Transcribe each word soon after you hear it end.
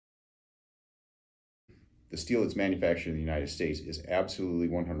The steel that's manufactured in the United States is absolutely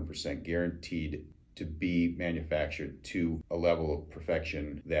 100% guaranteed to be manufactured to a level of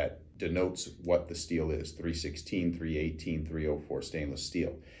perfection that denotes what the steel is: 316, 318, 304 stainless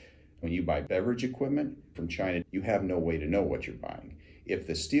steel. When you buy beverage equipment from China, you have no way to know what you're buying. If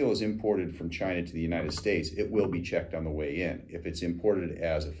the steel is imported from China to the United States, it will be checked on the way in. If it's imported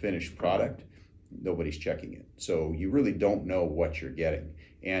as a finished product, nobody's checking it. So you really don't know what you're getting.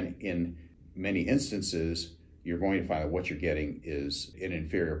 And in many instances, you're going to find that what you're getting is an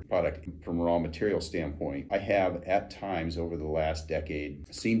inferior product from a raw material standpoint. I have at times over the last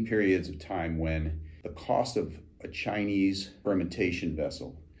decade seen periods of time when the cost of a Chinese fermentation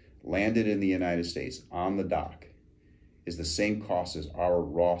vessel landed in the United States on the dock is the same cost as our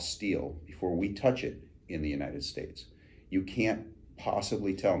raw steel before we touch it in the United States. You can't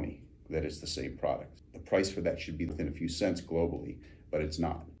possibly tell me that it's the same product. The price for that should be within a few cents globally, but it's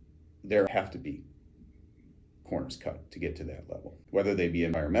not. There have to be corners cut to get to that level, whether they be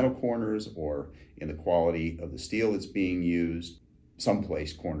environmental corners or in the quality of the steel that's being used.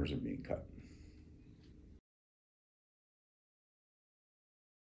 Someplace corners are being cut.